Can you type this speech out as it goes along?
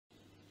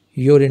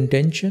your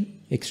intention,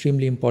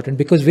 extremely important,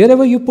 because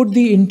wherever you put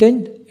the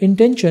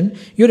intention,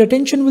 your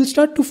attention will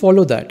start to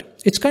follow that.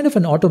 It's kind of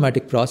an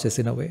automatic process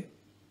in a way.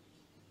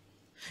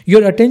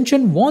 Your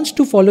attention wants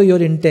to follow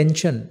your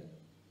intention.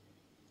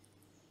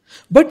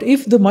 But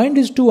if the mind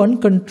is too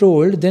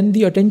uncontrolled, then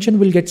the attention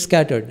will get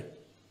scattered.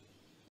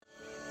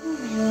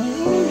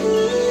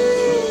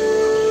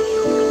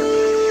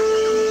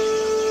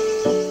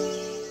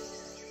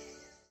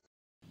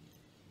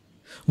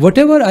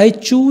 Whatever I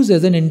choose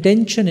as an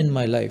intention in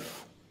my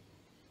life,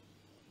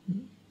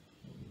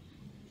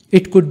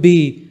 it could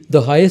be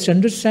the highest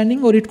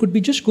understanding, or it could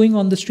be just going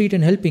on the street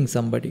and helping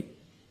somebody.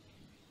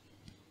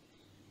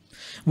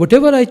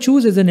 Whatever I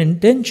choose as an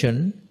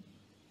intention,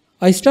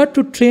 I start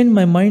to train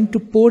my mind to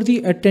pour the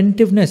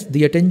attentiveness,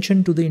 the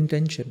attention to the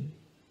intention.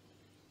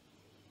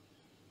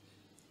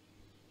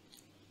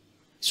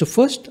 So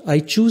first, I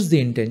choose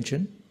the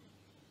intention.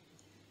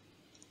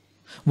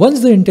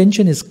 Once the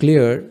intention is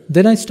clear,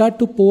 then I start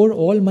to pour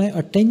all my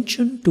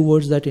attention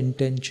towards that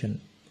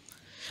intention.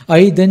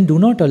 I then do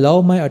not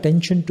allow my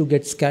attention to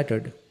get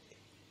scattered.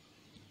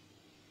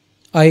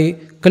 I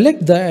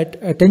collect that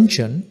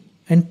attention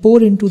and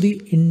pour into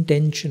the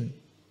intention.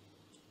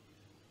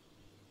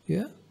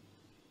 Yeah?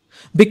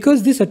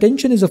 Because this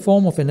attention is a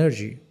form of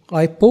energy.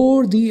 I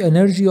pour the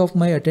energy of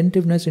my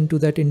attentiveness into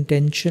that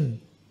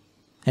intention.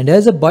 And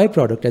as a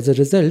byproduct, as a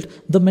result,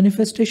 the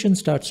manifestation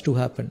starts to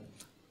happen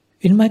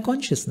in my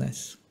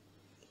consciousness.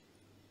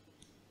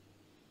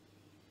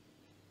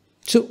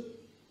 So,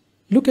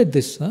 look at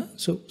this.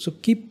 So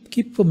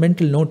keep a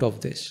mental note of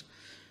this.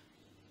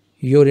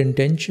 Your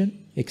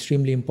intention,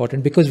 extremely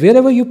important, because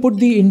wherever you put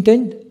the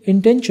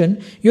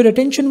intention, your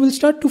attention will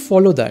start to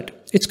follow that.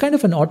 It's kind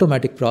of an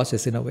automatic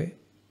process in a way.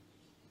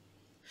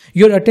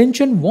 Your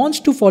attention wants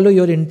to follow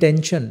your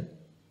intention.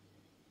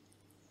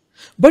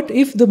 But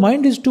if the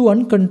mind is too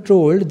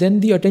uncontrolled, then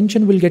the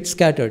attention will get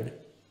scattered.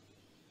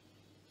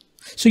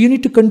 So you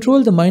need to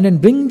control the mind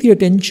and bring the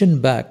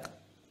attention back.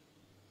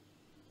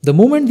 The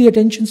moment the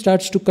attention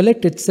starts to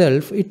collect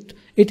itself, it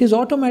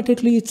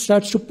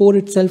starts to pour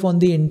itself on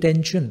the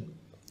intention.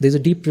 There's a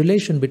deep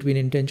relation between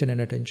intention and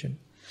attention.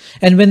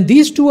 And when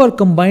these two are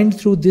combined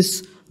through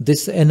this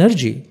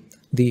energy,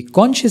 the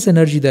conscious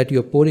energy that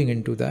you're pouring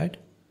into that,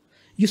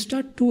 you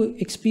start to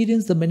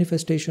experience the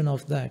manifestation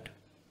of that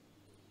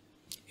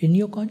in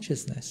your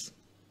consciousness.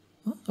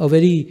 A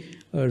very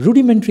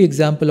rudimentary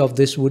example of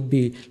this would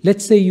be,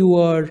 let's say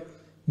you're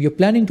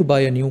planning to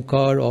buy a new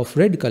car of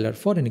red color,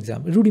 for an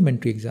example,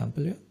 rudimentary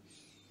example. Yeah?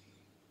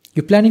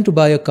 You're planning to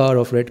buy a car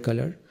of red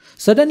color.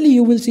 Suddenly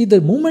you will see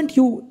the moment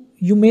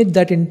you made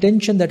that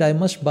intention that I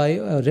must buy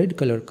a red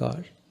color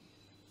car,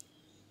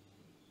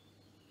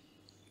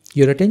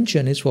 your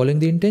attention is following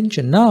the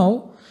intention.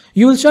 Now,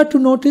 you will start to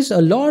notice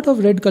a lot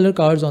of red color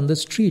cars on the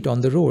street,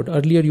 on the road.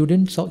 Earlier you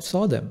didn't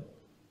saw them.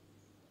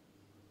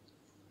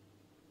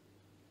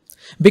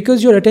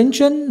 Because your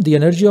attention, the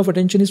energy of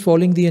attention is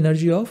following the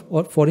energy of,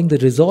 or following the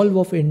resolve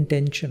of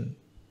intention,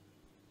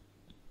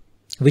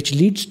 which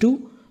leads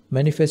to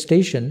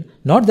manifestation.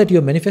 Not that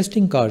you're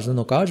manifesting cars.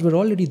 No, cars were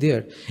already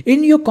there.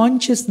 In your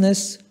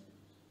consciousness,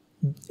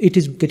 it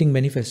is getting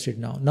manifested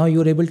now. Now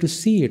you're able to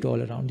see it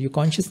all around. Your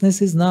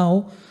consciousness is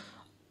now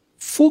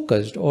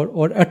focused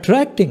or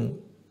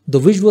attracting the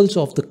visuals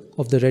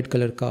of the red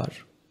color car.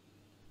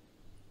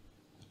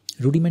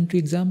 Rudimentary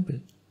example.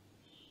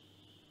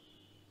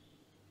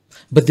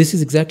 But this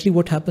is exactly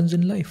what happens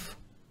in life.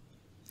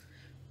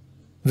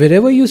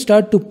 Wherever you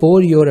start to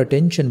pour your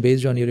attention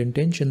based on your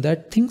intention,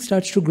 that thing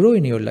starts to grow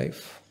in your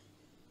life.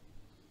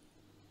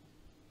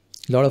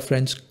 A lot of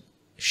friends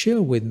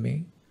share with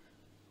me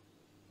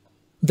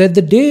that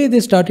the day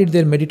they started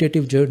their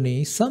meditative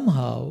journey,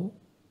 somehow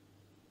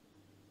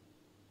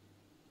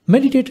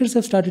meditators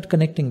have started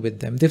connecting with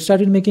them. They've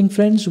started making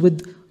friends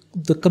with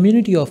the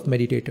community of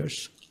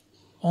meditators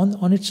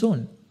on its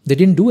own. They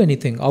didn't do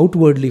anything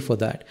outwardly for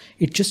that.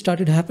 It just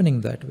started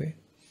happening that way.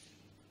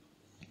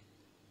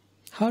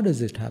 How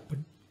does it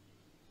happen?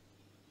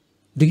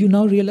 Do you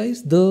now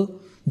realize the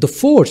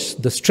force,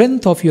 the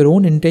strength of your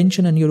own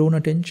intention and your own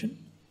attention?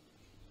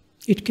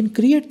 It can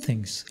create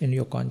things in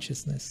your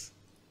consciousness.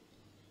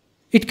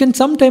 It can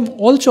sometimes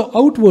also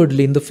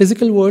outwardly in the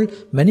physical world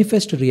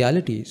manifest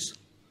realities.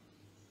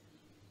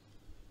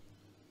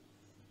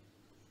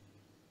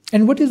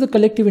 And what is the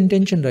collective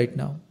intention right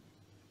now?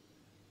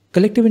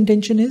 Collective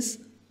intention is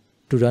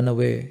to run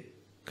away.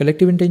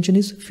 Collective intention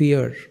is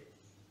fear.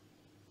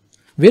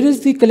 Where is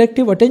the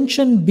collective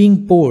attention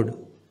being poured?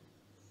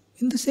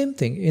 In the same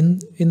thing,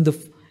 in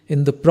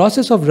the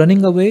process of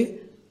running away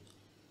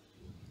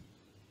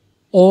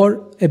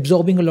or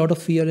absorbing a lot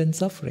of fear and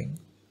suffering.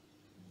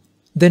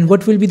 Then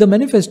what will be the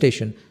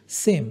manifestation?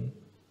 Same.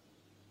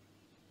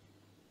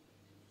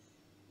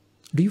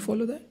 Do you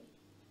follow that?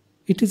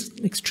 It is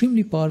an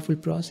extremely powerful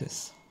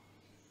process.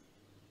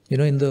 You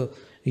know, in the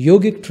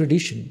yogic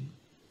tradition,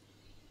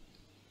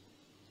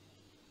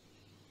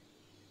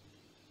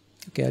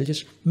 okay, I'll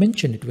just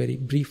mention it very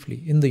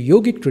briefly. In the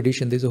yogic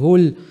tradition, there's a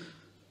whole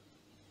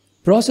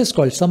process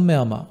called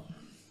Samyama.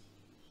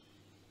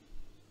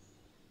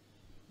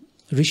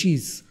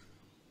 rishis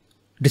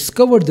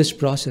discovered this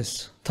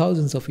process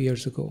thousands of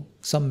years ago.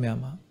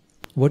 Samyama.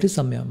 What is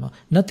Samyama?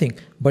 Nothing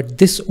but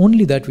this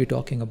only that we're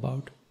talking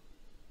about.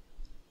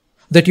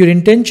 That your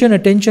intention,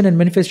 attention and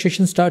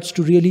manifestation starts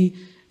to really,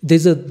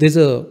 there's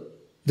a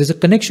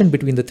connection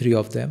between the three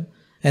of them.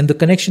 And the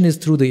connection is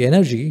through the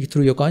energy,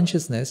 through your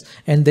consciousness,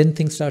 and then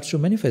things start to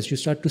manifest. You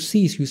start to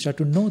see, you start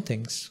to know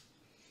things.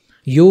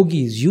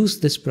 Yogis use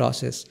this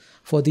process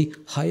for the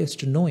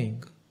highest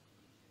knowing.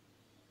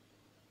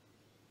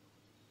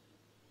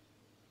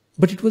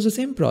 But it was the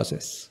same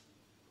process.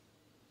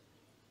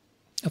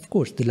 Of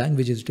course, the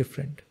language is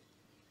different.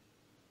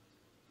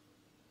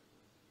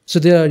 So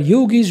there are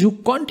yogis who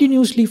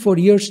continuously for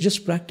years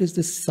just practice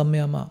this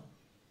samyama.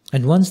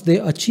 And once they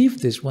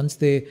achieve this, once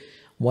they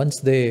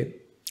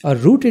are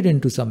rooted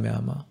into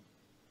samyama,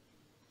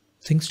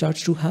 things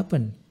starts to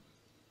happen.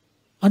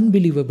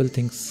 Unbelievable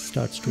things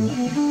starts to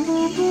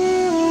happen.